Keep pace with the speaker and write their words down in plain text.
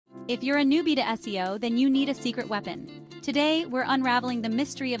If you're a newbie to SEO, then you need a secret weapon. Today, we're unraveling the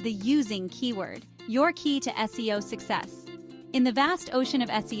mystery of the using keyword, your key to SEO success. In the vast ocean of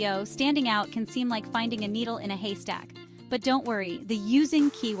SEO, standing out can seem like finding a needle in a haystack. But don't worry, the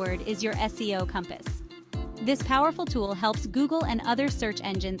using keyword is your SEO compass. This powerful tool helps Google and other search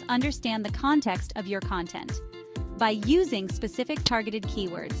engines understand the context of your content. By using specific targeted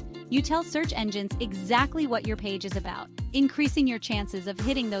keywords, you tell search engines exactly what your page is about, increasing your chances of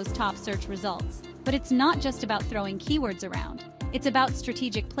hitting those top search results. But it's not just about throwing keywords around. It's about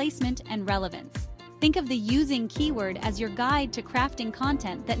strategic placement and relevance. Think of the using keyword as your guide to crafting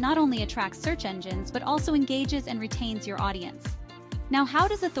content that not only attracts search engines, but also engages and retains your audience. Now, how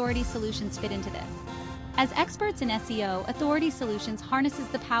does Authority Solutions fit into this? As experts in SEO, Authority Solutions harnesses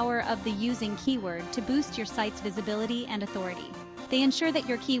the power of the using keyword to boost your site's visibility and authority. They ensure that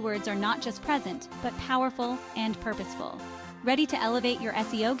your keywords are not just present, but powerful and purposeful. Ready to elevate your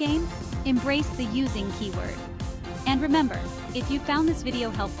SEO game? Embrace the using keyword. And remember, if you found this video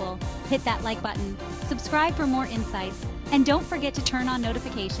helpful, hit that like button, subscribe for more insights, and don't forget to turn on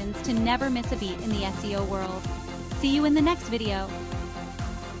notifications to never miss a beat in the SEO world. See you in the next video.